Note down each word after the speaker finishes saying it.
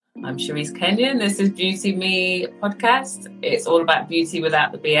I'm Cherise Kenyon. This is Beauty Me podcast. It's all about beauty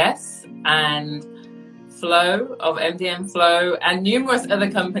without the BS. And Flo of MDM Flow and numerous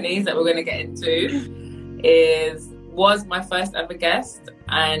other companies that we're going to get into was my first ever guest,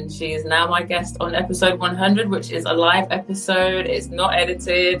 and she is now my guest on episode 100, which is a live episode. It's not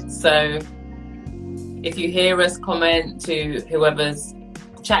edited, so if you hear us comment to whoever's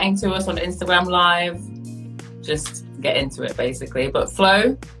chatting to us on Instagram Live, just get into it basically. But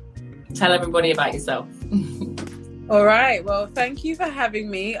Flo, tell everybody about yourself. All right, well, thank you for having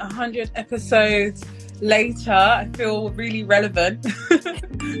me. 100 episodes later, I feel really relevant.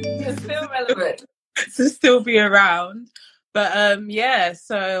 You're still relevant. To still be around. But yeah,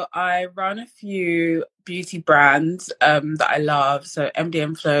 so I run a few beauty brands that I love. So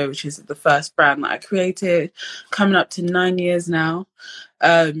MDM Flow, which is the first brand that I created, coming up to 9 years now.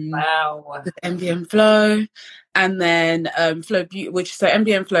 Wow. With MDM Flow. And then Flow Beauty, so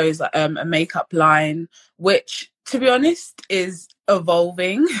MDM Flow is a makeup line, which, to be honest, is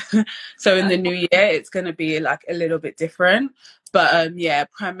evolving. So in the new year, it's going to be like a little bit different. But yeah,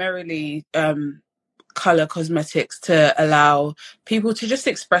 primarily color cosmetics to allow people to just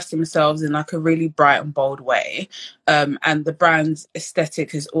express themselves in like a really bright and bold way. And the brand's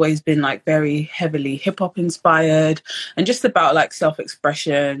aesthetic has always been like very heavily hip hop inspired and just about like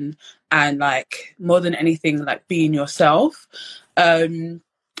self-expression and like more than anything, like being yourself. And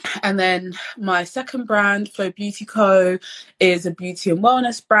then my second brand, Flow Beauty Co, is a beauty and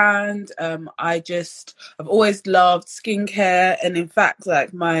wellness brand. I've always loved skincare, and in fact,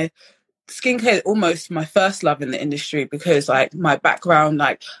 like my skincare is almost my first love in the industry because like my background,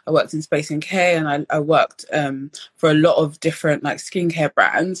 like I worked in Space NK and I worked for a lot of different like skincare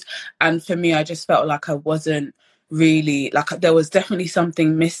brands, and for me I just felt like I wasn't really like, there was definitely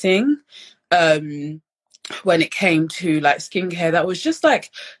something missing when it came to like skincare that was just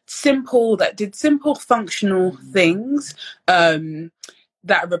like simple, that did simple functional things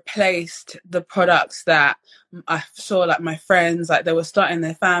that replaced the products that I saw like my friends, like they were starting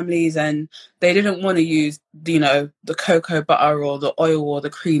their families and they didn't want to use, you know, the cocoa butter or the oil or the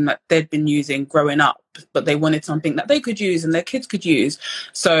cream that they'd been using growing up, but they wanted something that they could use and their kids could use.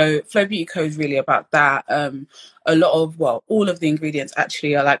 So Flow Beauty Co is really about that. All of the ingredients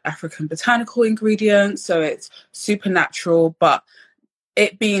actually are like African botanical ingredients. So it's super natural, but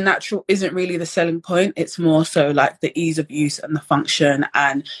it being natural isn't really the selling point. It's more so like the ease of use and the function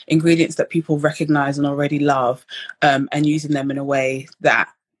and ingredients that people recognize and already love, and using them in a way that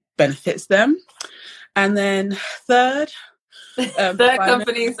benefits them. And then third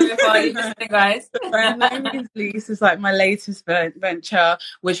company so far, you listening, guys? This is like my latest venture,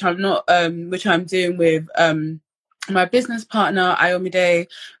 which I'm doing with my business partner Ayomide,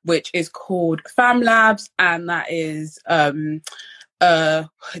 which is called Fam Labs, and that is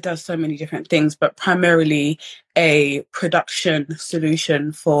it does so many different things, but primarily a production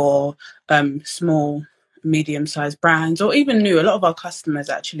solution for small, medium-sized brands, or even new. A lot of our customers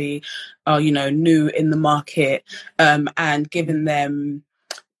actually are, you know, new in the market, and giving them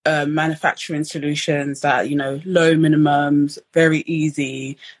manufacturing solutions that, you know, low minimums, very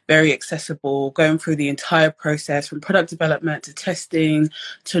easy, very accessible, going through the entire process from product development to testing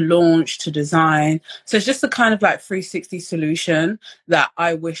to launch to design. So it's just a kind of like 360 solution that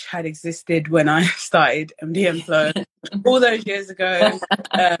I wish had existed when I started MDM Flow all those years ago.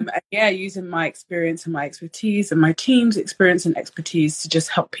 And yeah, using my experience and my expertise and my team's experience and expertise to just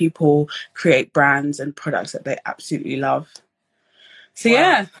help people create brands and products that they absolutely love. So wow.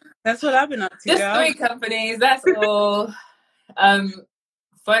 Yeah, that's what I've been up to. Just girl. 3 companies, that's all.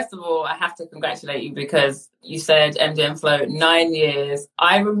 First of all, I have to congratulate you because you said MDM Flow 9 years.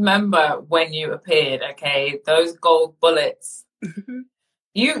 I remember when you appeared, okay, those gold bullets.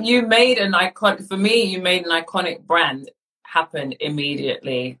 You made an iconic, for me, you made an iconic brand happen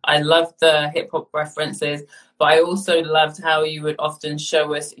immediately. I loved the hip hop references, but I also loved how you would often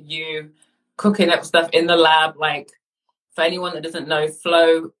show us you cooking up stuff in the lab. Like, for anyone that doesn't know,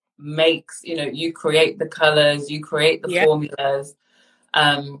 Flow makes, you know, you create the colors, you create the formulas.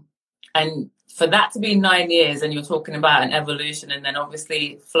 And for that to be 9 years and you're talking about an evolution, and then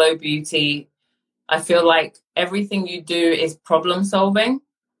obviously Flow Beauty, I feel like everything you do is problem solving.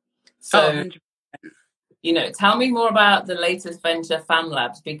 So, you know, tell me more about the latest venture, Fam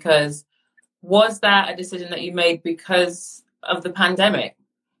Labs, because was that a decision that you made because of the pandemic?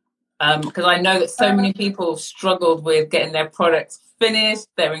 Because I know that so many people struggled with getting their products finished,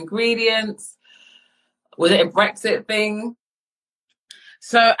 their ingredients. Was it a Brexit thing?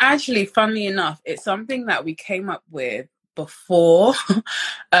 So actually, funnily enough, it's something that we came up with before.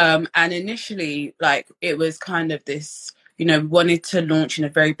 And initially, like, it was kind of this, we wanted to launch in a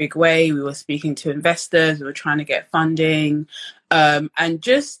very big way. We were speaking to investors, we were trying to get funding. And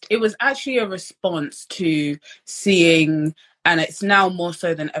just, it was actually a response to seeing, and it's now more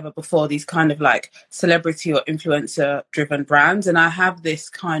so than ever before, these kind of like celebrity or influencer driven brands. And I have this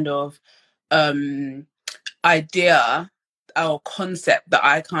kind of idea or concept that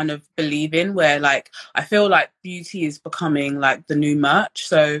I kind of believe in, where like I feel like beauty is becoming like the new merch.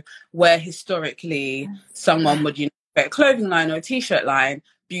 So where historically someone would get a clothing line or a t-shirt line,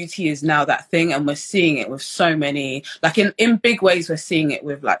 beauty is now that thing. And we're seeing it with so many, like in big ways, we're seeing it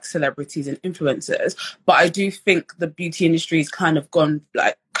with like celebrities and influencers. But I do think the beauty industry has kind of gone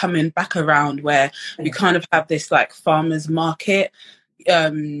like coming back around, where we kind of have this like farmers market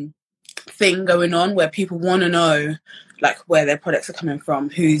thing going on, where people want to know like where their products are coming from,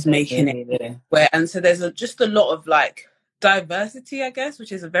 who's making it, where, and so there's just a lot of like diversity, I guess,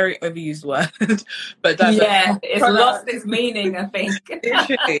 which is a very overused word, but it's lost its meaning, I think.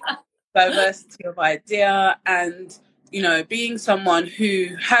 Literally, diversity of idea. And being someone who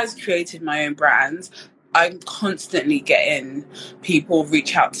has created my own brands, I'm constantly getting people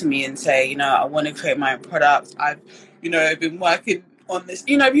reach out to me and say, I want to create my own product. I've been working on this.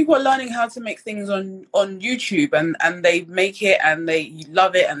 People are learning how to make things on YouTube, and they make it and they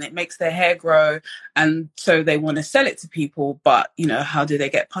love it and it makes their hair grow, and so they want to sell it to people. But how do they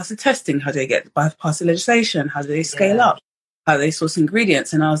get past the testing? How do they get past the legislation? How do they scale up? How do they source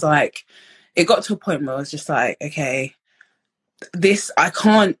ingredients? And I was like, it got to a point where I was just like, okay, I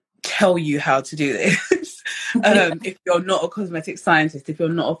can't tell you how to do this if you're not a cosmetic scientist, if you're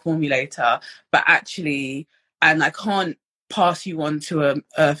not a formulator, but actually, and I can't pass you on to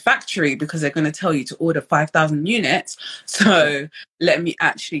a factory because they're going to tell you to order 5,000 units. So let me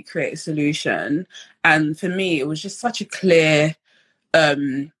actually create a solution. And for me, it was just such a clear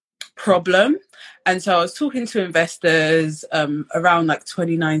problem. And so I was talking to investors around like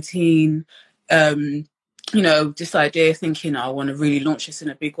 2019, this idea, thinking I want to really launch this in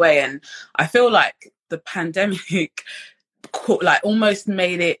a big way. And I feel like the pandemic like almost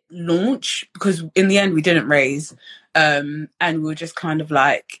made it launch, because in the end we didn't raise, and we were just kind of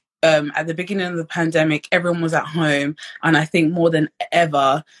like at the beginning of the pandemic, everyone was at home, and I think more than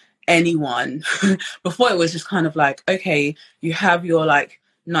ever anyone before, it was just kind of like, okay, you have your like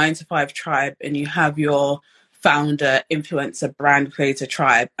 9-to-5 tribe and you have your founder, influencer, brand creator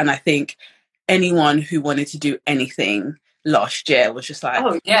tribe, and I think anyone who wanted to do anything last year was just like,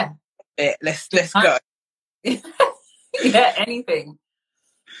 oh yeah, let's go. Yeah, anything.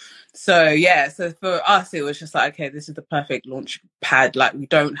 So for us, it was just like, okay, this is the perfect launch pad. Like, we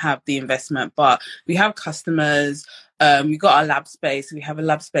don't have the investment, but we have customers. We got our lab space. We have a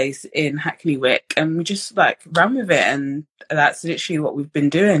lab space in Hackney Wick, and we just like ran with it. And that's literally what we've been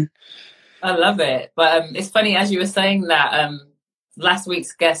doing. I love it. But it's funny, as you were saying that, last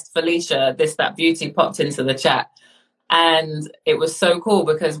week's guest, Felicia, This That Beauty, popped into the chat. And it was so cool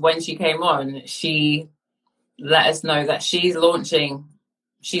because when she came on, she let us know that she's launching,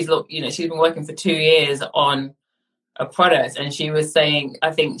 she's been working for 2 years on a product, and she was saying, I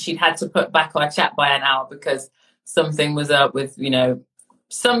think she'd had to put back our chat by an hour because something was up with,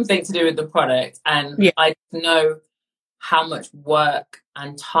 something to do with the product. And I know how much work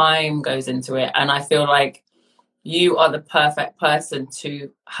and time goes into it. And I feel like you are the perfect person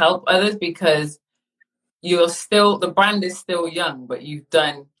to help others, because the brand is still young, but you've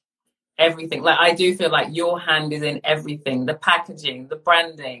done everything. Like, I do feel like your hand is in everything, the packaging, the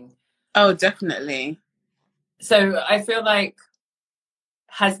branding. Oh, definitely. So I feel like,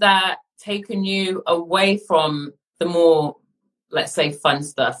 has that taken you away from the more, let's say, fun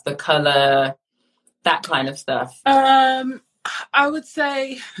stuff, the color, that kind of stuff? I would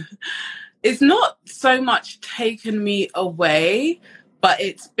say it's not so much taken me away, but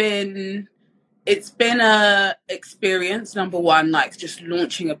it's been a experience, number one, like just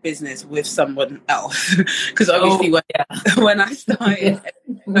launching a business with someone else, because obviously when I started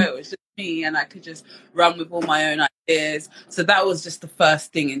it was just me, and I could just run with all my own ideas. So that was just the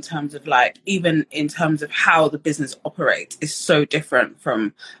first thing, in terms of like, even in terms of how the business operates is so different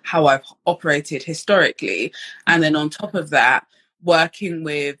from how I've operated historically. And then on top of that, working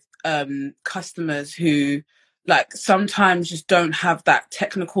with customers who like sometimes just don't have that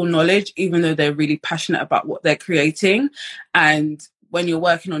technical knowledge, even though they're really passionate about what they're creating. And when you're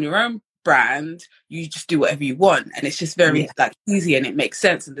working on your own brand, you just do whatever you want, and it's just very like easy, and it makes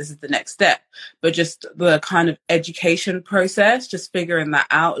sense, and this is the next step. But just the kind of education process, just figuring that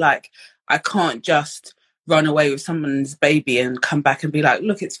out, like I can't just run away with someone's baby and come back and be like,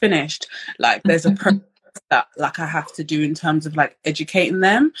 look, it's finished. Like, there's a process that like I have to do in terms of like educating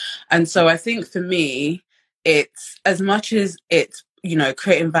them. And so I think for me, it's as much as it's, you know,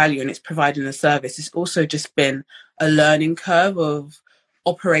 creating value and it's providing a service, it's also just been a learning curve of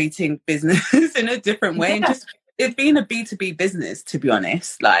operating business in a different way. And just it being a B2B business, to be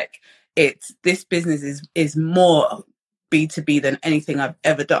honest, like it's this business is more B2B than anything I've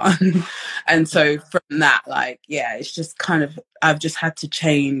ever done. And so from that, like, yeah, it's just kind of, I've just had to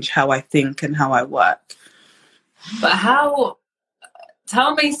change how I think and how I work. But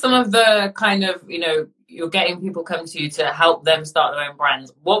tell me some of the kind of, you know, you're getting people come to you to help them start their own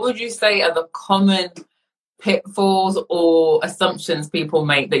brands. What would you say are the common pitfalls or assumptions people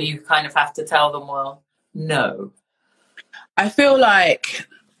make that you kind of have to tell them, well, no? I feel like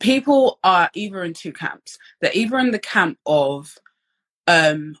people are either in two camps. They're either in the camp of,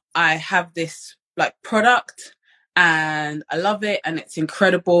 I have this like product and I love it and it's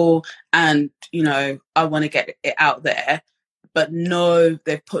incredible and, you know, I want to get it out there. But no,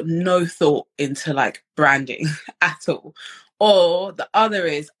 they've put no thought into like branding at all. Or the other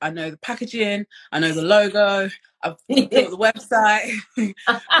is, I know the packaging, I know the logo, I've built the website,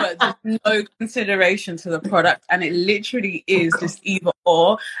 but there's no consideration to the product. And it literally is just either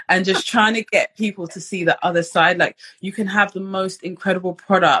or, and just trying to get people to see the other side. Like you can have the most incredible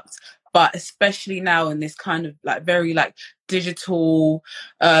product, but especially now in this kind of like very like digital,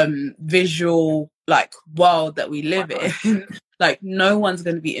 visual like world that we live in, like no one's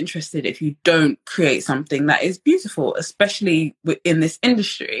going to be interested if you don't create something that is beautiful, especially in this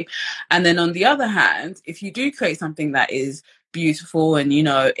industry. And then on the other hand, if you do create something that is beautiful and, you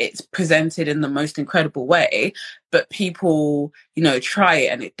know, it's presented in the most incredible way, but people, you know, try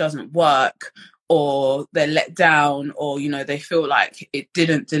it and it doesn't work, or they're let down, or, you know, they feel like it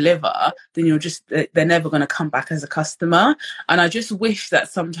didn't deliver, then they're never going to come back as a customer. And I just wish that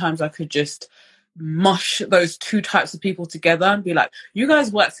sometimes I could just mush those two types of people together and be like, you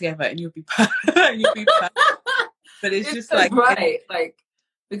guys work together and you'll be perfect. But it's just like, right, like,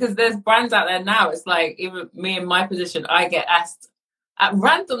 because there's brands out there now, it's like, even me in my position, I get asked at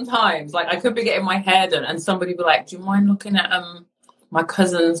random times, like I could be getting my hair done and somebody be like, do you mind looking at my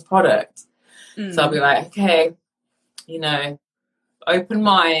cousin's product? So I'll be like, okay, you know, open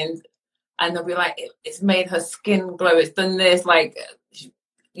mind. And they'll be like, it's made her skin glow, it's done this, like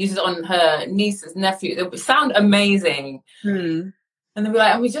use it on her niece's nephew. It would sound amazing. And they'll be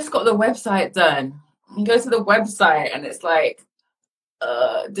like, and we just got the website done. You go to the website and it's like,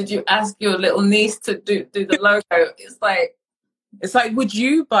 did you ask your little niece to do the logo? It's like, would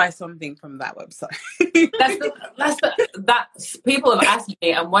you buy something from that website? that's people have asked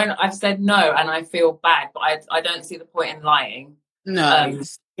me, and when I've said no, and I feel bad, but I don't see the point in lying. No,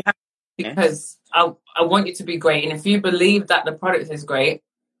 because I want you to be great, and if you believe that the product is great,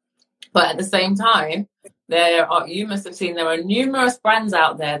 but at the same time, you must have seen there are numerous brands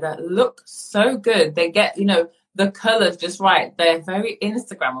out there that look so good. They get, you know, the colors just right. They're very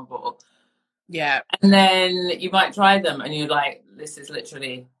Instagrammable. Yeah. And then you might try them and you're like, this is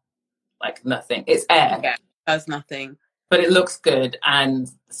literally like nothing. It's air. Yeah, it does nothing. But it looks good, and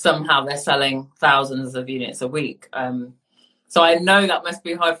somehow they're selling thousands of units a week. So I know that must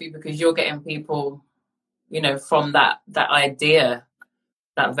be hard for you because you're getting people, you know, from that idea,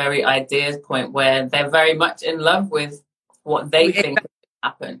 that very ideas point where they're very much in love with what they think will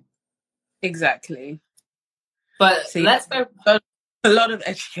happen. Exactly. But let's go. A lot of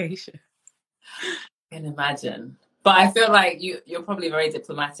education. I can imagine. But I feel like you're probably very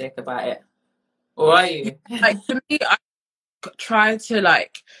diplomatic about it. Or are you? Like, for me, I try to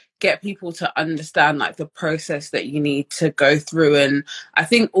like get people to understand like the process that you need to go through. And I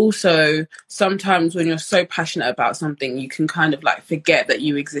think also sometimes when you're so passionate about something, you can kind of like forget that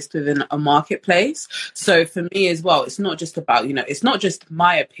you exist within a marketplace. So for me as well, it's not just about, you know, it's not just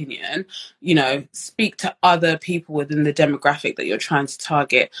my opinion, you know, speak to other people within the demographic that you're trying to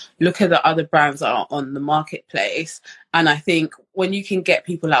target, look at the other brands that are on the marketplace. And I think when you can get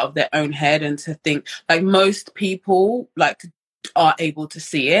people out of their own head and to think, like, most people like are able to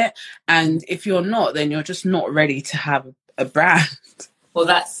see it, and if you're not, then you're just not ready to have a brand. Well,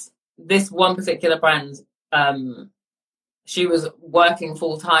 that's this one particular brand. She was working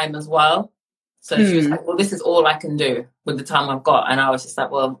full time as well, so she was like, well, this is all I can do with the time I've got. And I was just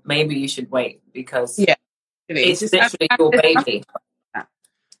like, well, maybe you should wait, because it's literally your baby. 100%.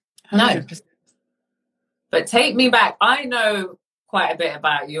 No, but take me back. I know quite a bit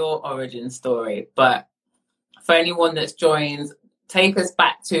about your origin story, but for anyone that's joined, take us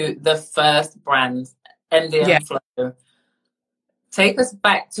back to the first brand, MDM Flow. Take us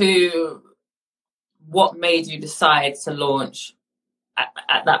back to what made you decide to launch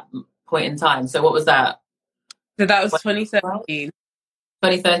at that point in time. So what was that? So that was 2013.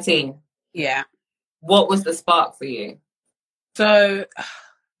 2013. Yeah. What was the spark for you? So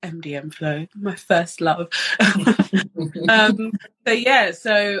MDM Flow, my first love. um,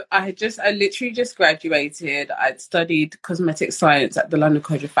 so I literally just graduated. I'd studied cosmetic science at the London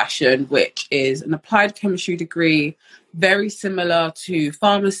College of Fashion, which is an applied chemistry degree, very similar to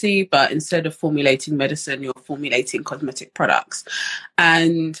pharmacy, but instead of formulating medicine, you're formulating cosmetic products.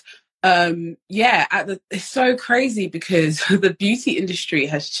 And it's so crazy because the beauty industry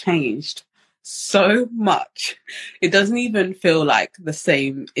has changed so much. It doesn't even feel like the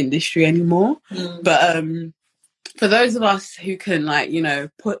same industry anymore. But for those of us who can, like, you know,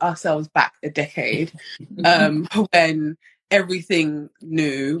 put ourselves back a decade, when everything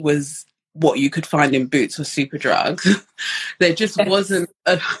new was what you could find in Boots or Superdrug, there just wasn't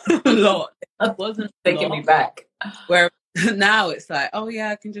a lot. It wasn't taking me back. Where now it's like, oh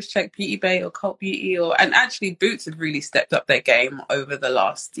yeah, I can just check Beauty Bay or Cult Beauty, and actually Boots have really stepped up their game over the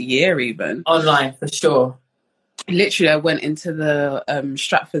last year, even online for sure. Literally, I went into the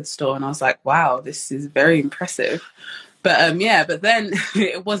Stratford store and I was like, wow, this is very impressive. But but then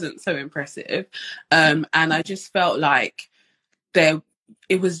it wasn't so impressive, and I just felt like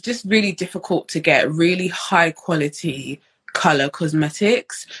it was just really difficult to get really high quality color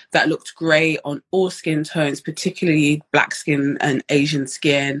cosmetics that looked great on all skin tones, particularly black skin and Asian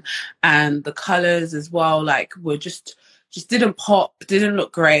skin, and the colors as well, like, were just didn't pop, didn't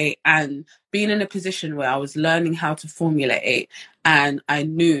look great. And being in a position where I was learning how to formulate, and I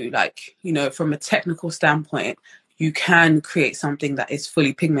knew, like, you know, from a technical standpoint, you can create something that is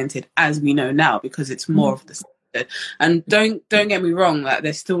fully pigmented, as we know now, because it's more of the standard. And don't get me wrong, like,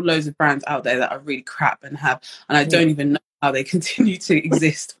 there's still loads of brands out there that are really crap and I don't even know how they continue to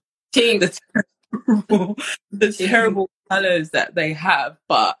exist. The terrible colors that they have,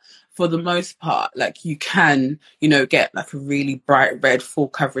 but for the most part, like, you can, you know, get like a really bright red full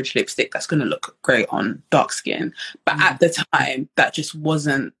coverage lipstick that's going to look great on dark skin. But at the time, that just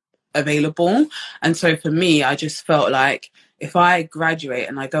wasn't available. And so for me, I just felt like if I graduate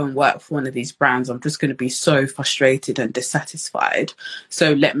and I go and work for one of these brands, I'm just going to be so frustrated and dissatisfied.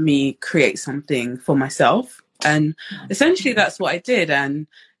 So let me create something for myself. And essentially that's what I did. And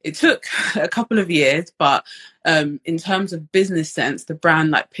it took a couple of years, but in terms of business sense, the brand,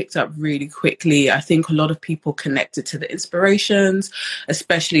 like, picked up really quickly. I think a lot of people connected to the inspirations,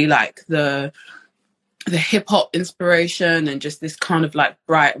 especially like the hip hop inspiration, and just this kind of like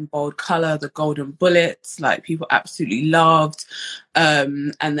bright and bold color, the golden bullets, like, people absolutely loved.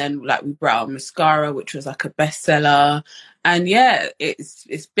 And then, like, we brought out mascara, which was like a bestseller. And yeah,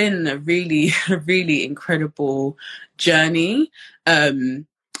 it's been a really, really incredible journey.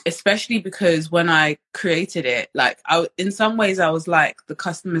 Especially because when I created it, like, in some ways I was like the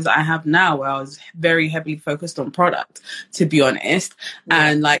customers I have now, where I was very heavily focused on product, to be honest. Yeah.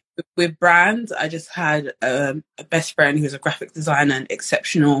 And like with brands, I just had a best friend who was a graphic designer and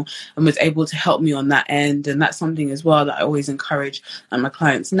exceptional, and was able to help me on that end. And that's something as well that I always encourage my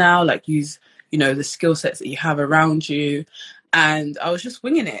clients now, like, use, you know, the skill sets that you have around you. And I was just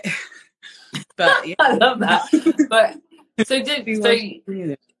winging it. But yeah. I love that. But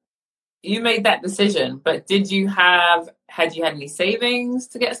you made that decision, but had you had any savings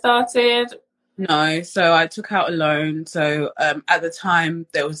to get started? No, so I took out a loan. So at the time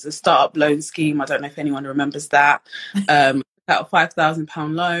there was a startup loan scheme. I don't know if anyone remembers that. Out a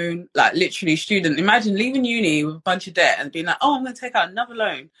 £5,000 loan, like, literally student. Imagine leaving uni with a bunch of debt and being like, oh, I'm going to take out another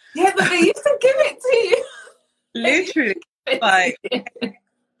loan. Yeah, but they used to give it to you. Literally, like.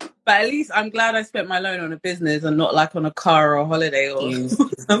 But at least I'm glad I spent my loan on a business and not like on a car or a holiday or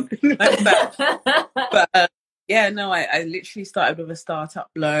something like that. But I literally started with a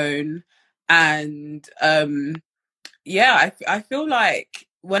startup loan. And I feel like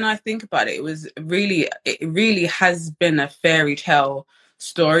when I think about it, it really has been a fairy tale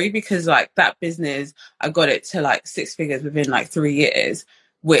story, because like that business, I got it to like 6 figures within like 3 years,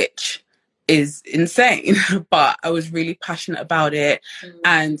 which is insane. But I was really passionate about it.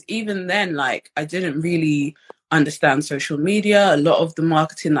 And even then, like, I didn't really understand social media. A lot of the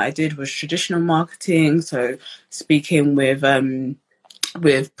marketing that I did was traditional marketing, so speaking with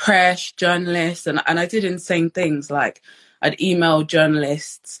press, journalists, and I did insane things. Like, I'd email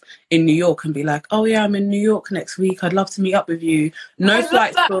journalists in New York and be like, oh yeah, I'm in New York next week, I'd love to meet up with you. No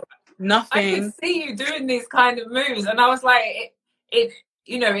flights booked, nothing. I could see you doing these kind of moves, and I was like, it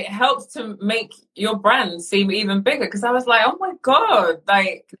you know, it helps to make your brand seem even bigger, because I was like, oh my god,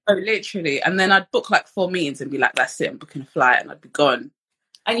 like, oh, literally. And then I'd book like 4 meetings and be like, that's it, I'm booking a flight, and I'd be gone.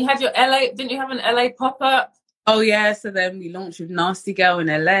 And you had your LA, didn't you have an LA pop-up? Oh yeah, so then we launched with Nasty Girl in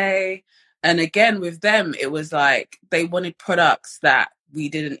LA. And again, with them, it was like they wanted products that we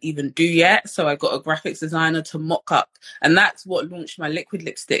didn't even do yet. So I got a graphics designer to mock up, and that's what launched my liquid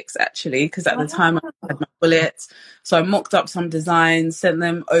lipsticks actually, because at the time I had my bullets. So I mocked up some designs, sent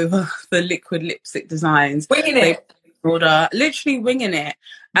them over the liquid lipstick designs. Winging it. Order, literally winging it.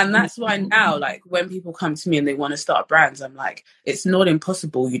 And that's why now, like, when people come to me and they want to start brands, I'm like, it's not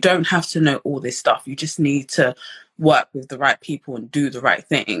impossible. You don't have to know all this stuff. You just need to work with the right people and do the right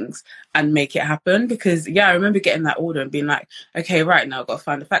things and make it happen. Because yeah, I remember getting that order and being like, okay, right, now I've got to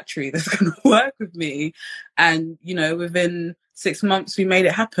find a factory that's going to work with me. And, you know, within 6 months we made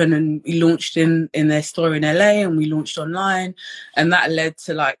it happen, and we launched in their store in LA, and we launched online, and that led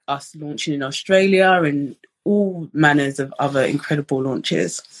to like us launching in Australia and all manners of other incredible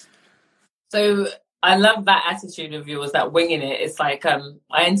launches. So I love that attitude of yours, that winging it. It's like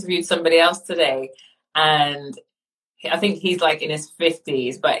I interviewed somebody else today, and I think he's like in his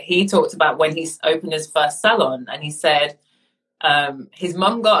 50s, but he talked about when he opened his first salon, and he said his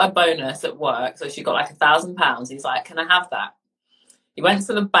mum got a bonus at work, so she got like £1,000. He's like, can I have that? He went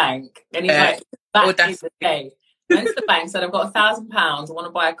to the bank, and he's like, that is the day. Went to the bank, said, I've got £1,000, I want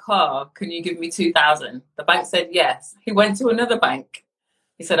to buy a car, can you give me 2,000? The bank said yes. He went to another bank.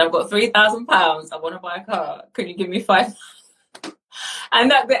 He said, I've got £3,000, I want to buy a car, can you give me 5,000?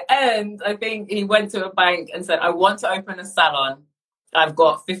 And at the end, I think he went to a bank and said, I want to open a salon, I've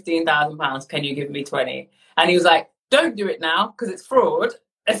got £15,000, can you give me 20? And he was like, don't do it now because it's fraud,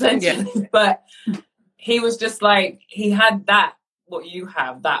 essentially. Yeah. But he was just like, he had that, what you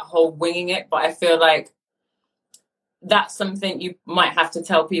have, that whole winging it. But I feel like that's something you might have to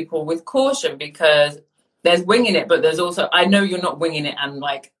tell people with caution, because there's winging it, but there's also, I know you're not winging it and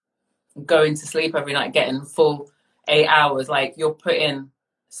like going to sleep every night, getting full 8 hours. Like, you're putting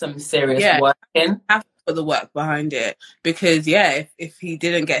some serious work in. Have to put the work behind it, because if he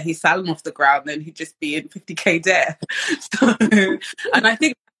didn't get his salon off the ground, then he'd just be in 50k debt. So, and I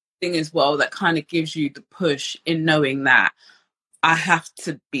think the thing as well that kind of gives you the push in knowing that I have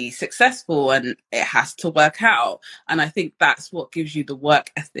to be successful and it has to work out. And I think that's what gives you the work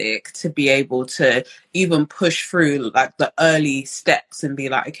ethic to be able to even push through like the early steps and be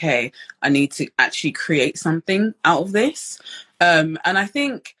like, okay, I need to actually create something out of this. And I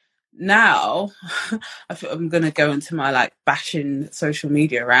think now, I'm going to go into my like bashing social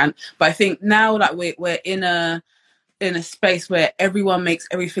media rant, but I think now that we're in a space where everyone makes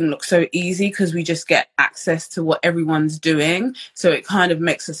everything look so easy because we just get access to what everyone's doing. So it kind of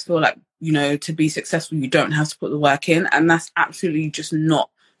makes us feel like, you know, to be successful, you don't have to put the work in. And that's absolutely just not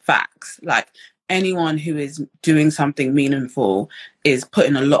facts. Like, anyone who is doing something meaningful is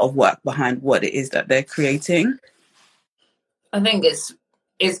putting a lot of work behind what it is that they're creating. I think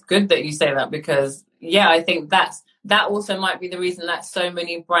it's good that you say that, because I think that also might be the reason that so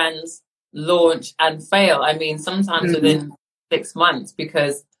many brands launch and fail. I mean, sometimes within 6 months,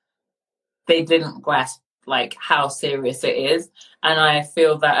 because they didn't grasp like how serious it is. And I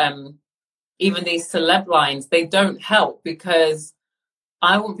feel that even these celeb lines, they don't help, because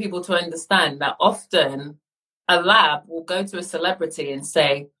I want people to understand that often a lab will go to a celebrity and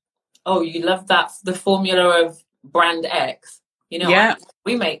say, oh, you love that, the formula of brand X, you know,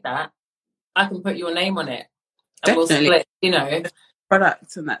 we make that, I can put your name on it, and we'll split, you know,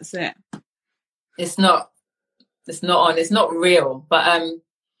 products, and that's it. It's not real. But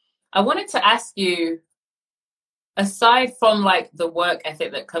I wanted to ask you, aside from like the work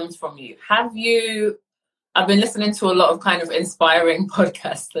ethic that comes from you, I've been listening to a lot of kind of inspiring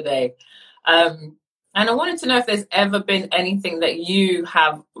podcasts today, and I wanted to know if there's ever been anything that you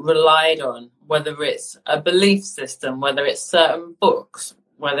have relied on, whether it's a belief system, whether it's certain books,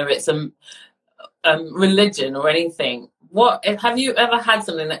 whether it's a religion or anything. What have you ever had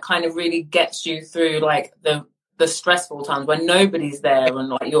something that kind of really gets you through like the stressful times when nobody's there and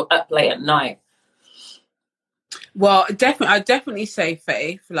like you're up late at night? Well, I definitely say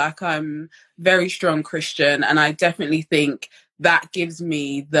faith. Like, I'm very strong Christian, and I definitely think that gives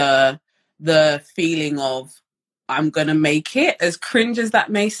me the feeling of I'm gonna make it, as cringe as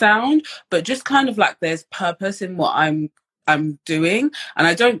that may sound, but just kind of like there's purpose in what I'm doing. And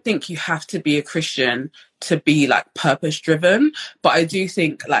I don't think you have to be a Christian to be like purpose driven, but I do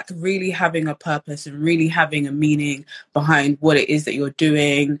think like really having a purpose and really having a meaning behind what it is that you're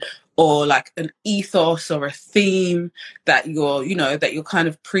doing, or like an ethos or a theme that you're kind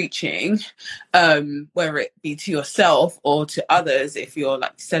of preaching, whether it be to yourself or to others, if you're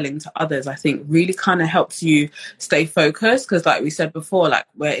like selling to others, I think really kind of helps you stay focused. Because like we said before, like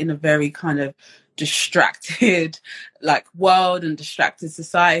we're in a very kind of distracted like world and distracted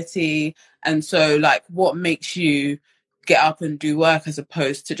society. And so like what makes you get up and do work as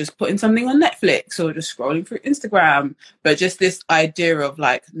opposed to just putting something on Netflix or just scrolling through Instagram. But just this idea of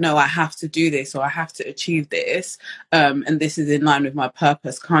like, no, I have to do this or I have to achieve this. And this is in line with my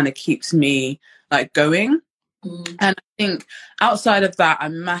purpose kind of keeps me like going. And I think outside of that,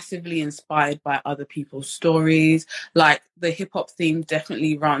 I'm massively inspired by other people's stories. Like the hip hop theme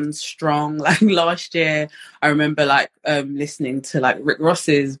definitely runs strong. Like last year, I remember like listening to like Rick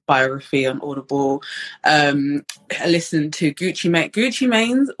Ross's biography on Audible. I listened to Gucci Mane. Gucci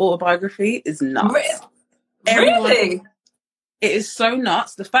Mane's autobiography is nuts. Really? It is so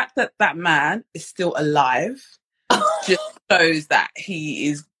nuts. The fact that that man is still alive just shows that he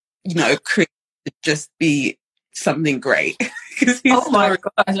is, you know, created to just be something great. Oh my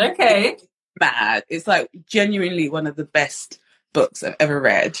gosh, okay. Mad. It's like genuinely one of the best books I've ever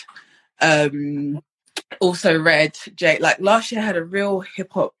read. Also read Jay, like last year I had a real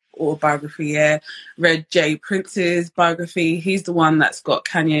hip hop autobiography year. Read Jay Prince's biography. He's the one that's got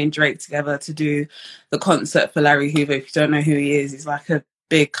Kanye and Drake together to do the concert for Larry Hoover. If you don't know who he is, he's like a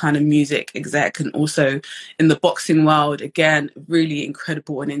big kind of music exec, and also in the boxing world, again, really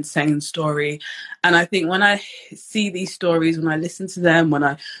incredible and insane story. And I think when I see these stories, when I listen to them, when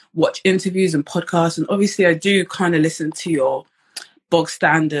I watch interviews and podcasts, and obviously I do kind of listen to your bog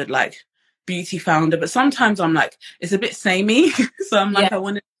standard like beauty founder, but sometimes I'm like, it's a bit samey. So I'm like, I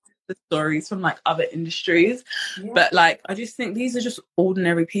want to the stories from like other industries, but like I just think these are just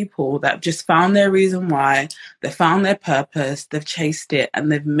ordinary people that just found their reason why, they found their purpose, they've chased it,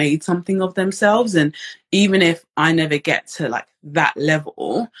 and they've made something of themselves. And even if I never get to like that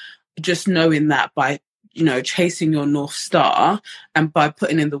level, just knowing that by, you know, chasing your North Star and by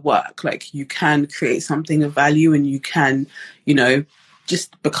putting in the work, like you can create something of value and you can, you know,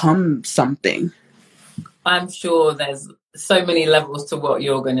 just become something. I'm sure there's so many levels to what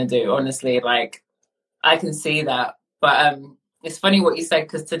you're going to do, honestly. Like, I can see that. But it's funny what you said,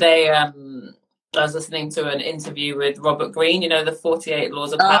 because today I was listening to an interview with Robert Greene, you know, the 48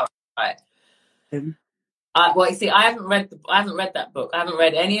 Laws of Power, right? Well, you see, I haven't read that book. I haven't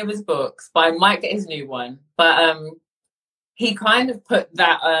read any of his books, but I might get his new one. But he kind of put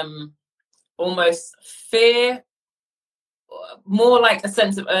that almost fear, more like a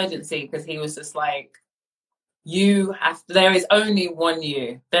sense of urgency, because he was just like, there is only one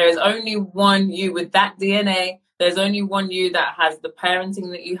you. There is only one you with that DNA. There's only one you that has the parenting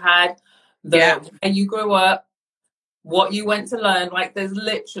that you had, where you grew up, what you went to learn. Like, there's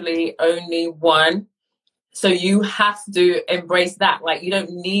literally only one. So you have to embrace that. Like, you don't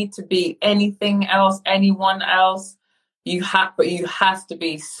need to be anything else, anyone else. But you have to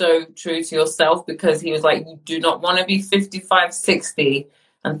be so true to yourself, because he was like, you do not want to be 55, 60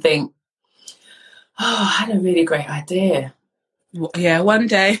 and think, oh, I had a really great idea. Yeah, one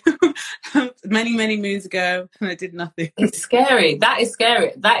day, many, many moons ago, and I did nothing. It's scary. That is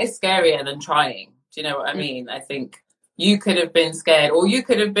scary. That is scarier than trying. Do you know what I mean? I think you could have been scared, or you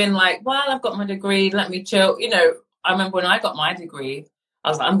could have been like, well, I've got my degree, let me chill. You know, I remember when I got my degree, I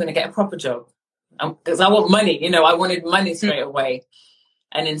was like, I'm going to get a proper job, because I want money. You know, I wanted money straight away.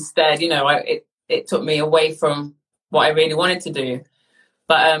 And instead, you know, it took me away from what I really wanted to do.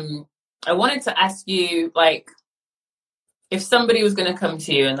 But I wanted to ask you, like, if somebody was going to come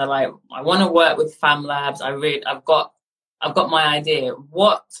to you and they're like, I want to work with FamLabs, I've got my idea.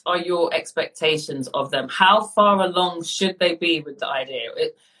 What are your expectations of them? How far along should they be with the idea?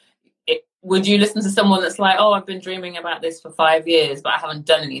 Would you listen to someone that's like, oh, I've been dreaming about this for 5 years, but I haven't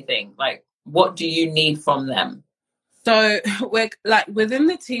done anything? Like, what do you need from them? So we're like, within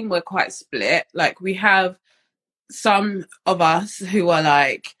the team, we're quite split. Like, we have some of us who are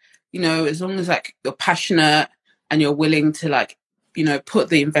like, you know, as long as like you're passionate and you're willing to like, you know, put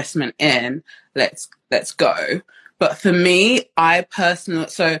the investment in, let's go. But for me,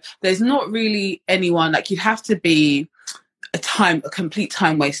 so there's not really anyone, like, you'd have to be a complete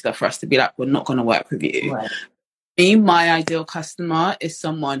time waster for us to be like, we're not going to work with you. Right. Me, my ideal customer is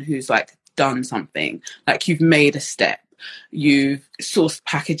someone who's like done something, like you've made a step, you've sourced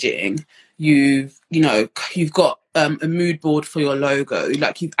packaging, you've got a mood board for your logo.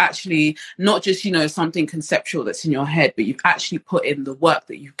 Like, you've actually not just, you know, something conceptual that's in your head, but you've actually put in the work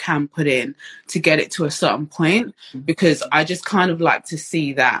that you can put in to get it to a certain point. Because I just kind of like to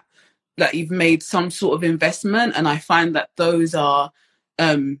see that you've made some sort of investment. And I find that those are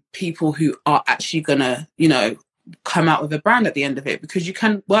people who are actually gonna, you know, come out with a brand at the end of it. Because you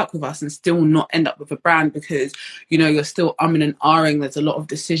can work with us and still not end up with a brand, because, you know, you're still umming and ahhing. There's a lot of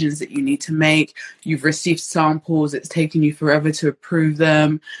decisions that you need to make. You've received samples, it's taken you forever to approve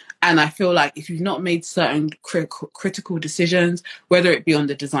them. And I feel like if you've not made certain critical decisions, whether it be on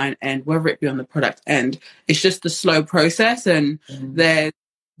the design end, whether it be on the product end, it's just a slow process. And there's,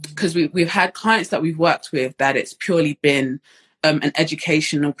 because we've had clients that we've worked with that it's purely been an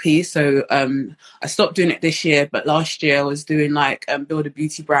educational piece. So I stopped doing it this year, but last year I was doing like build a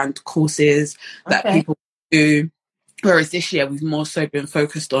beauty brand courses that people do. Whereas this year we've more so been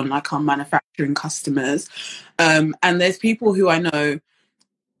focused on like our manufacturing customers. And there's people who I know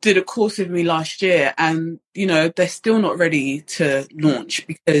did a course with me last year and, you know, they're still not ready to launch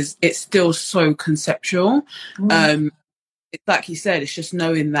because it's still so conceptual. It's like you said, it's just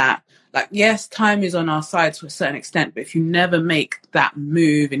knowing that, like, yes, time is on our side to a certain extent, but if you never make that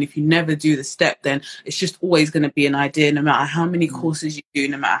move and if you never do the step, then it's just always going to be an idea, no matter how many courses you do,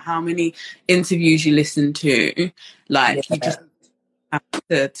 no matter how many interviews you listen to. Like, you just have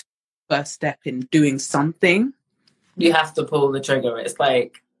to first step in doing something. You have to pull the trigger. It's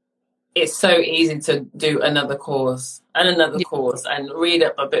like, it's so easy to do another course and another course and read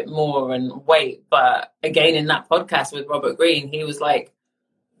up a bit more and wait. But again, in that podcast with Robert Greene, he was like,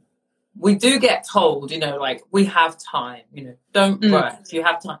 we do get told, you know, like, we have time, you know, don't rush, you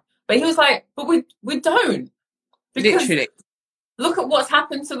have time. But he was like, but we don't. Because literally, look at what's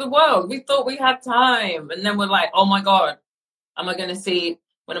happened to the world. We thought we had time. And then we're like, oh my God, when am I going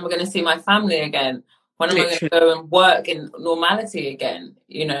to see my family again? When am I going to go and work in normality again?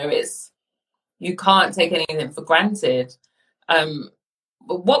 You know, you can't take anything for granted. But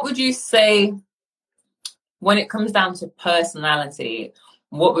what would you say when it comes down to personality?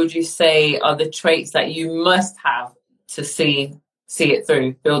 What would you say are the traits that you must have to see it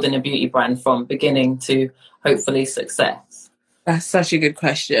through building a beauty brand from beginning to hopefully success? That's such a good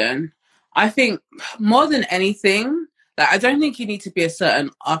question. I think more than anything, like, I don't think you need to be a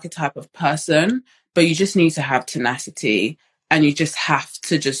certain archetype of person, but you just need to have tenacity and you just have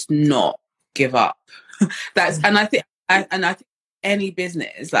to just not give up. And I think any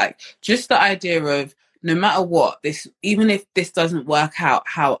business, like, just the idea of no matter what, even if this doesn't work out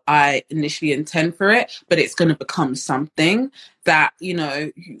how I initially intend for it, but it's going to become something that, you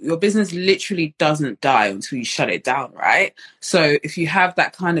know, your business literally doesn't die until you shut it down, right? So if you have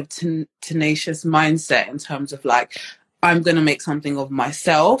that kind of tenacious mindset in terms of like, I'm going to make something of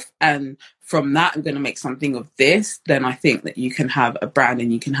myself, and from that, I'm going to make something of this, then I think that you can have a brand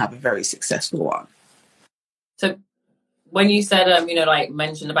and you can have a very successful one. So when you said, you know, like,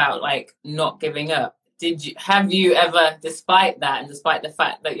 mentioned about like not giving up, have you ever, despite that and despite the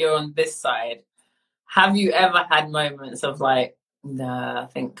fact that you're on this side, have you ever had moments of like, nah, I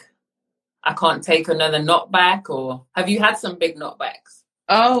think I can't take another knockback? Or have you had some big knockbacks?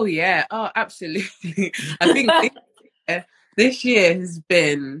 Oh yeah, oh absolutely. I think this year has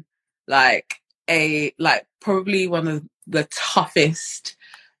been like probably one of the toughest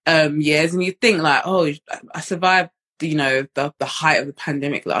years, and you think like, oh, I survived, you know, the height of the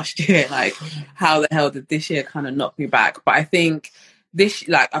pandemic last year, like, how the hell did this year kind of knock me back? But I think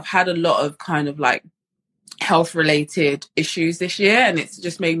I've had a lot of kind of like health related issues this year, and it's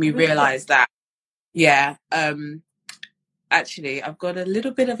just made me realize that actually I've got a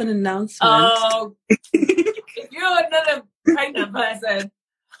little bit of an announcement. Oh, if you're another pregnant person.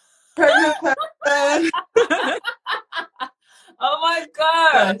 Oh my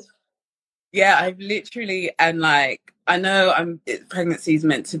God. Yeah, I've literally, and like, I know pregnancy is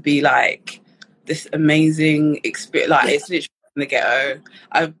meant to be like this amazing experience. Like, it's literally from the get-go.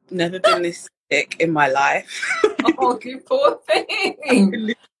 I've never been this sick in my life. Oh, you poor thing. I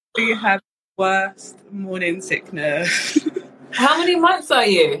literally had the worst morning sickness. How many months are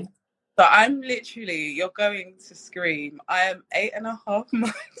you? So I'm literally, you're going to scream, I am 8.5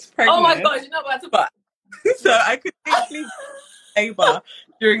 months pregnant. Oh my God, you're not about to... But, so I could literally labor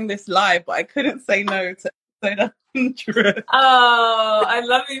during this live, but I couldn't say no to episode 100. Oh, I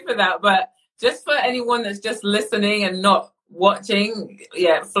love you for that. But just for anyone that's just listening and not watching,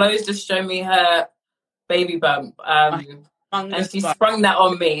 yeah, Flo's just shown me her baby bump. And she sprung that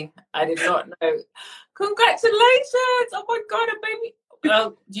on me. I did not know. Congratulations! Oh my God, a baby.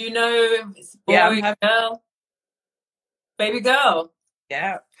 Well, do you know if it's boy, girl? Baby girl.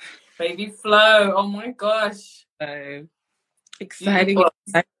 Yeah. Baby Flo. Oh my gosh. So exciting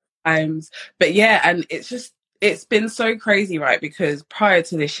times. But yeah, and it's been so crazy, right? Because prior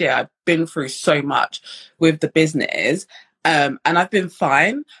to this year, I've been through so much with the business. And I've been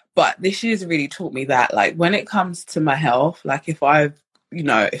fine. But this year's really taught me that, like, when it comes to my health, like, if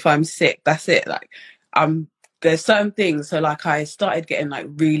I'm sick, that's it. Like, there's certain things. So like, I started getting like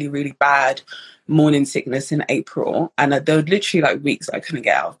really, really bad morning sickness in April, and there were literally like weeks I couldn't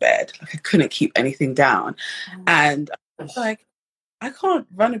get out of bed. Like, I couldn't keep anything down. And I was like, I can't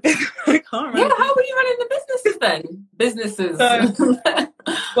run a business. I can't Yeah, run a how business. were you running the businesses then? So, Businesses.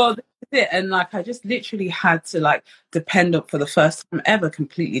 well, this is it. And like, I just literally had to like depend on, for the first time ever,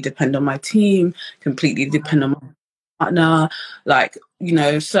 completely depend on my team, completely depend on my partner, like, you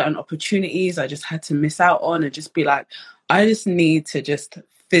know, certain opportunities I just had to miss out on and just be like, I just need to just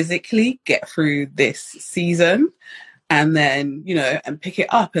physically get through this season and then, you know, and pick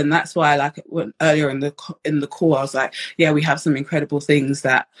it up. And that's why, like, when earlier in the call, I was like, yeah, we have some incredible things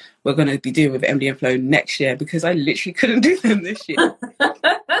that we're going to be doing with MDM Flow next year, because I literally couldn't do them this year.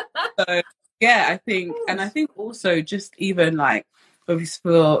 So yeah, I think also just even like, obviously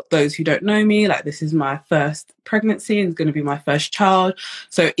for those who don't know me, like, this is my first pregnancy and it's going to be my first child.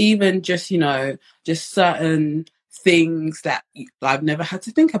 So even just, you know, just certain things that I've never had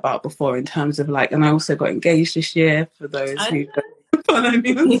to think about before in terms of like, and I also got engaged this year, for those who don't follow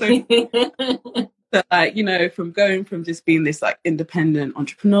me on social. So like, you know, from going from just being this like independent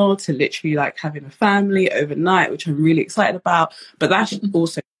entrepreneur to literally like having a family overnight, which I'm really excited about. But that's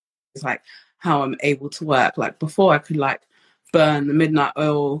also is like how I'm able to work. Like before I could like burn the midnight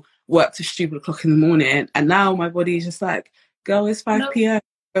oil, work to stupid o'clock in the morning, and now my body is just like, girl, it's 5 p.m.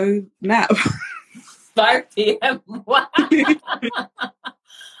 Go nap. 5 p.m. Wow.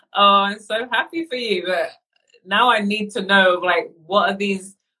 Oh, I'm so happy for you. But now I need to know, like, what are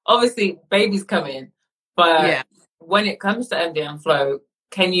these? Obviously, babies coming, but Yeah. when it comes to MDM Flow,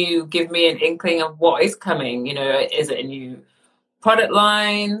 can you give me an inkling of what is coming? You know, is it a new product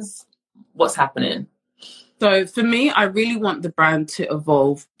lines? What's happening? So for me, I really want the brand to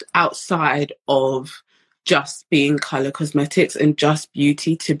evolve outside of just being color cosmetics and just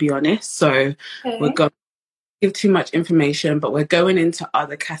beauty, to be honest. So we're going to give too much information, but we're going into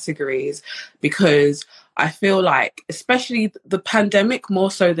other categories because I feel like, especially the pandemic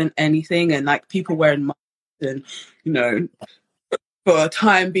more so than anything, and like people wearing masks and, you know, for a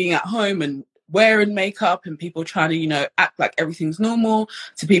time being at home and wearing makeup and people trying to, you know, act like everything's normal,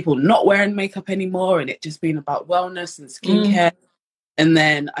 to people not wearing makeup anymore and it just being about wellness and skincare. And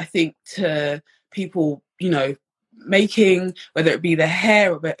then I think to people, you know, making, whether it be their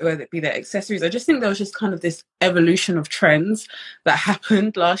hair or whether it be their accessories, I just think there was just kind of this evolution of trends that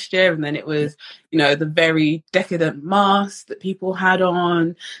happened last year. And then it was, you know, the very decadent mask that people had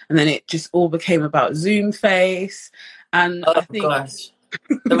on, and then it just all became about Zoom face. And Oh I think gosh,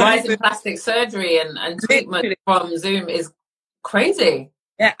 the rise in plastic surgery and treatment from Zoom is crazy.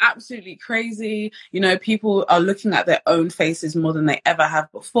 Yeah, absolutely crazy. You know, people are looking at their own faces more than they ever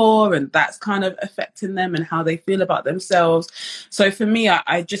have before, and that's kind of affecting them and how they feel about themselves. So for me,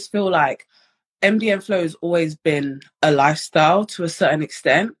 I just feel like MDM Flow has always been a lifestyle to a certain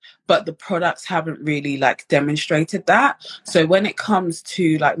extent, but the products haven't really like demonstrated that. So when it comes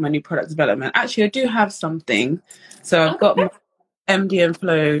to like my new product development, actually I do have something. So I've got my MDM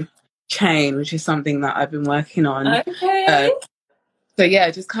Flow chain, which is something that I've been working on. Okay. So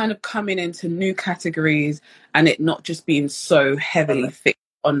yeah, just kind of coming into new categories and it not just being so heavily fixed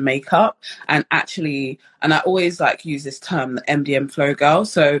on makeup, and actually, and I always like use this term, the MDM Flow girl.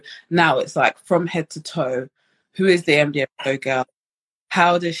 So now it's like from head to toe, who is the MDM Flow girl?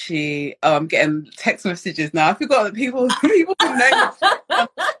 How does she? Oh, I'm getting text messages now. I forgot that people know.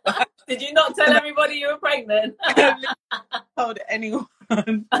 Did you not tell everybody you were pregnant? Told anyone. But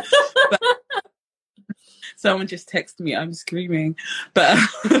someone just texted me. I'm screaming, but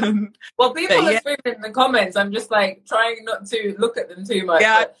well, people are screaming in the comments. I'm just like trying not to look at them too much.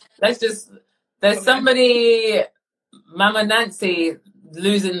 Yeah, let's just. There's somebody, Mama Nancy,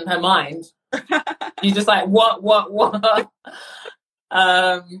 losing her mind. You're just like, what?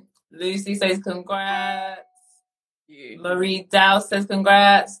 Lucy says congrats. Marie Dow says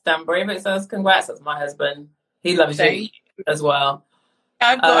congrats. Dan Bravett says congrats. That's my husband. He loves you as well.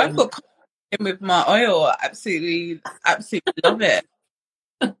 I've got with my oil. Absolutely love it.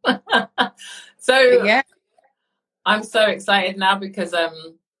 So yeah, I'm so excited now because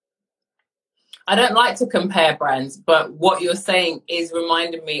I don't like to compare brands, but what you're saying is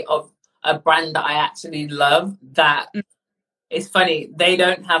reminding me of a brand that I actually love. That it's funny, they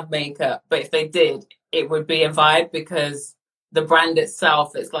don't have makeup, but if they did, it would be a vibe because the brand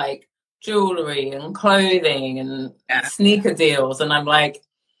itself is like jewelry and clothing and sneaker deals, and I'm like,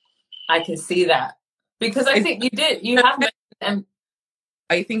 I can see that because I think you have.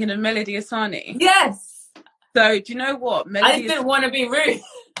 Are you thinking of Melody Asani? Yes. So do you know what? I didn't want to be rude.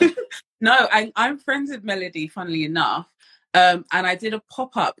 No, I'm friends with Melody, funnily enough. And I did a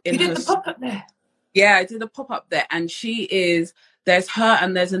pop-up in her... You did the pop-up there? Yeah, I did a pop-up there. And there's her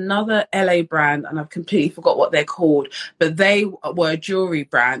and there's another LA brand, and I've completely forgot what they're called, but they were a jewelry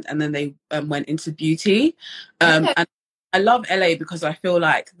brand and then they went into beauty. And I love LA because I feel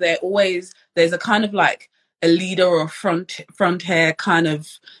like there's a kind of like a leader or frontier kind of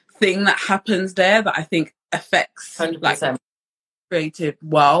thing that happens there that I think affects like 100%. creative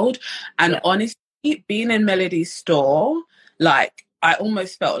world. And Yeah. honestly, being in Melody's store, like I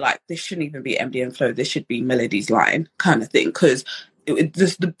almost felt like this shouldn't even be MDM Flow. This should be Melody's line kind of thing because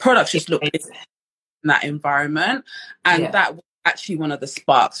the products just look in that environment, and that was actually one of the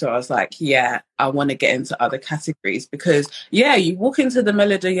sparks. So I was like, yeah, I want to get into other categories because you walk into the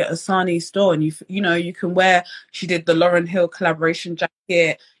Melody Asani store and you can wear. She did the Lauryn Hill collaboration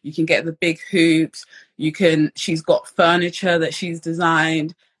jacket. You can get the big hoops. She's got furniture that she's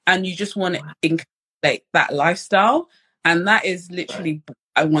designed, and you just want to encapsulate that lifestyle. And that is literally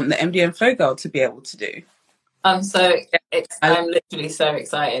I want the MDM Flow girl to be able to do. I'm literally so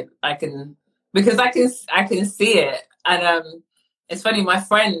excited. Because I can see it. And it's funny, my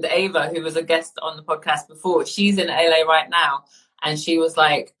friend Ava, who was a guest on the podcast before, she's in LA right now, and she was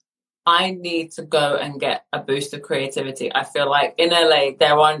like, I need to go and get a boost of creativity. I feel like in LA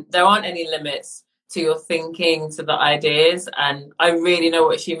there aren't any limits to your thinking, to the ideas, and I really know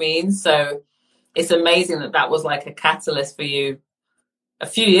what she means. So it's amazing that was like a catalyst for you a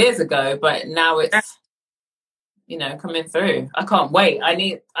few years ago, but now it's coming through. I can't wait.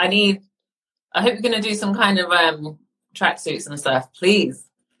 I hope you're gonna do some kind of tracksuits and stuff, please.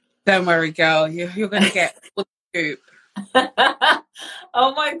 Don't worry, girl. You're gonna get the scoop.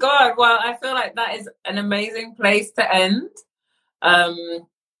 Oh my god! Well, I feel like that is an amazing place to end.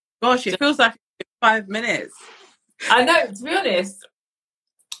 Gosh, it feels like 5 minutes. I know. To be honest,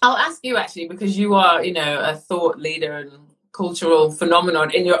 I'll ask you actually because you are, a thought leader and cultural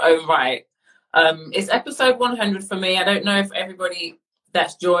phenomenon in your own right. It's episode 100 for me. I don't know if everybody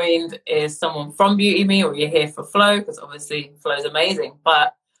that's joined is someone from Beauty Me or you're here for Flow, because obviously Flow's amazing.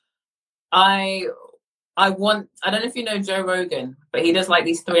 But I don't know if you know Joe Rogan, but he does like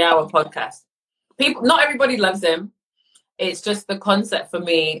these 3-hour podcasts. Not everybody loves him. It's just the concept for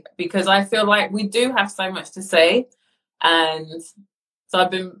me, because I feel like we do have so much to say. And so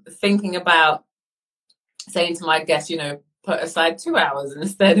I've been thinking about saying to my guests, put aside 2 hours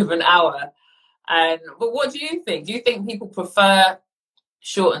instead of an hour. But what do you think? Do you think people prefer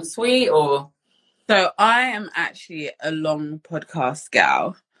short and sweet, or? So I am actually a long podcast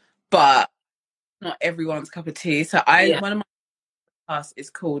gal, but not everyone's cup of tea. So one of my podcasts is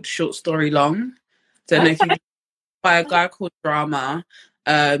called Short Story Long. Don't know if you by a guy called Drama,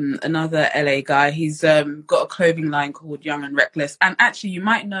 another LA guy. He's got a clothing line called Young and Reckless. And actually, you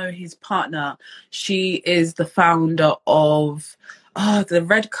might know his partner. She is the founder of the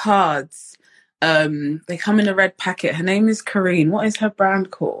Red Cards. They come in a red packet. Her name is Kareen. What is her brand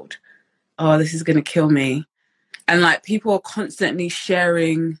called? Oh, this is going to kill me. And like people are constantly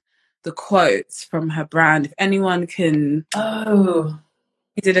sharing the quotes from her brand. If anyone can...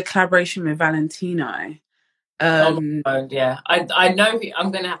 He did a collaboration with Valentino. Yeah. I know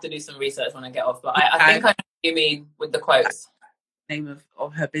I'm going to have to do some research when I get off, but I think I know what you mean with the quotes. Name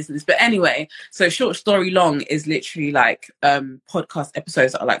of her business. But anyway, so Short Story Long is literally like podcast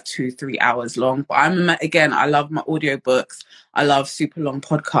episodes that are like 2-3 hours long. But I love my audiobooks. I love super long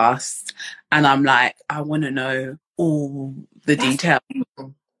podcasts. And I'm like, I want to know all the details.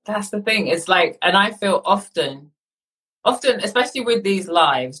 That's the thing. It's like, and I feel often, especially with these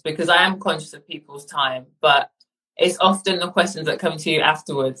lives, because I am conscious of people's time, but it's often the questions that come to you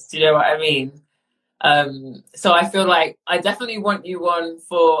afterwards. Do you know what I mean? So I feel like I definitely want you on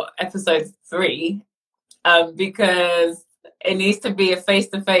for episode 3, because it needs to be a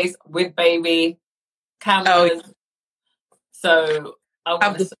face-to-face with baby cameras. So I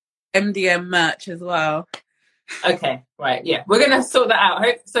have the MDM merch as well. Okay, right, yeah. We're going to sort that out.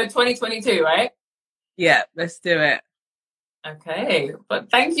 So 2022, right? Yeah, let's do it. Okay,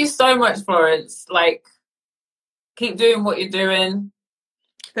 but thank you so much, Florence. Like, keep doing what you're doing.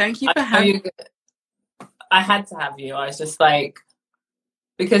 Thank you for having me. I had to have you. I was just like,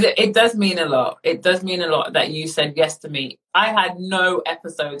 because it does mean a lot. It does mean a lot that you said yes to me. I had no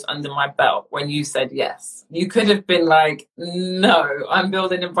episodes under my belt when you said yes. You could have been like, no, I'm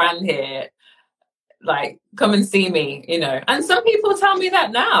building a brand here. Like, come and see me, And some people tell me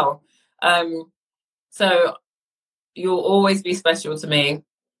that now. So you'll always be special to me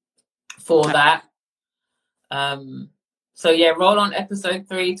for that. So yeah, roll on episode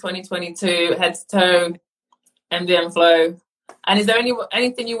 3, 2022, head to toe, MDM Flow. And is there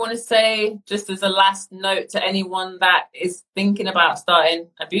anything you want to say, just as a last note, to anyone that is thinking about starting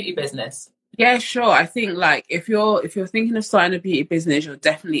a beauty business? Yeah, sure. I think like if you're thinking of starting a beauty business, you're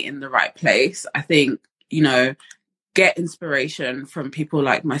definitely in the right place. I think, get inspiration from people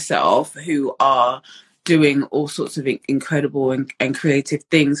like myself who are doing all sorts of incredible and creative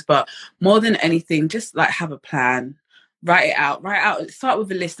things. But more than anything, just like have a plan, write it out, start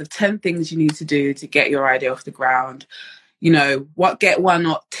with a list of 10 things you need to do to get your idea off the ground. You know, get one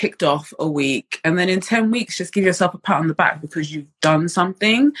not ticked off a week. And then in 10 weeks, just give yourself a pat on the back because you've done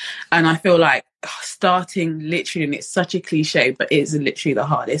something. And I feel like starting literally, and it's such a cliche, but it's literally the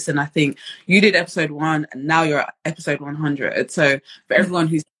hardest. And I think you did episode 1 and now you're at episode 100. So for everyone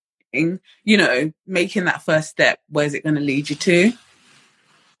who's, you know, making that first step, where's it going to lead you to?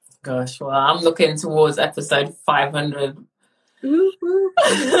 Gosh, well, I'm looking towards episode 500.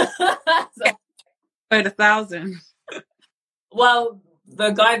 Episode 1,000. Well,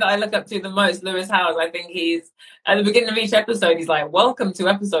 the guy that I look up to the most, Lewis Howes, I think he's, at the beginning of each episode, he's like, welcome to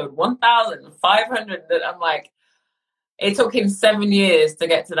episode 1,500. And I'm like, it took him 7 years to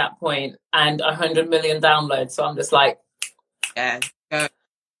get to that point and 100 million downloads. So I'm just like, yeah,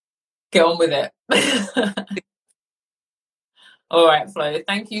 get on with it. All right, Flo,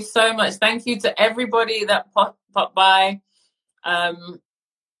 thank you so much. Thank you to everybody that popped by.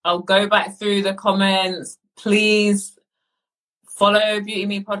 I'll go back through the comments. Please follow Beauty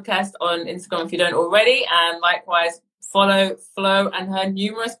Me Podcast on Instagram if you don't already. And likewise, follow Flo and her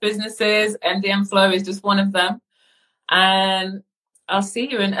numerous businesses. MDM Flow is just one of them. And I'll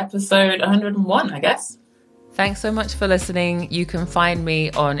see you in episode 101, I guess. Thanks so much for listening. You can find me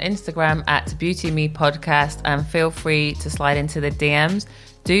on Instagram at Beauty Me Podcast and feel free to slide into the DMs.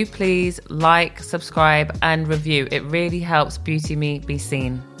 Do please like, subscribe and review. It really helps Beauty Me be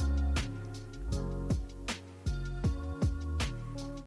seen.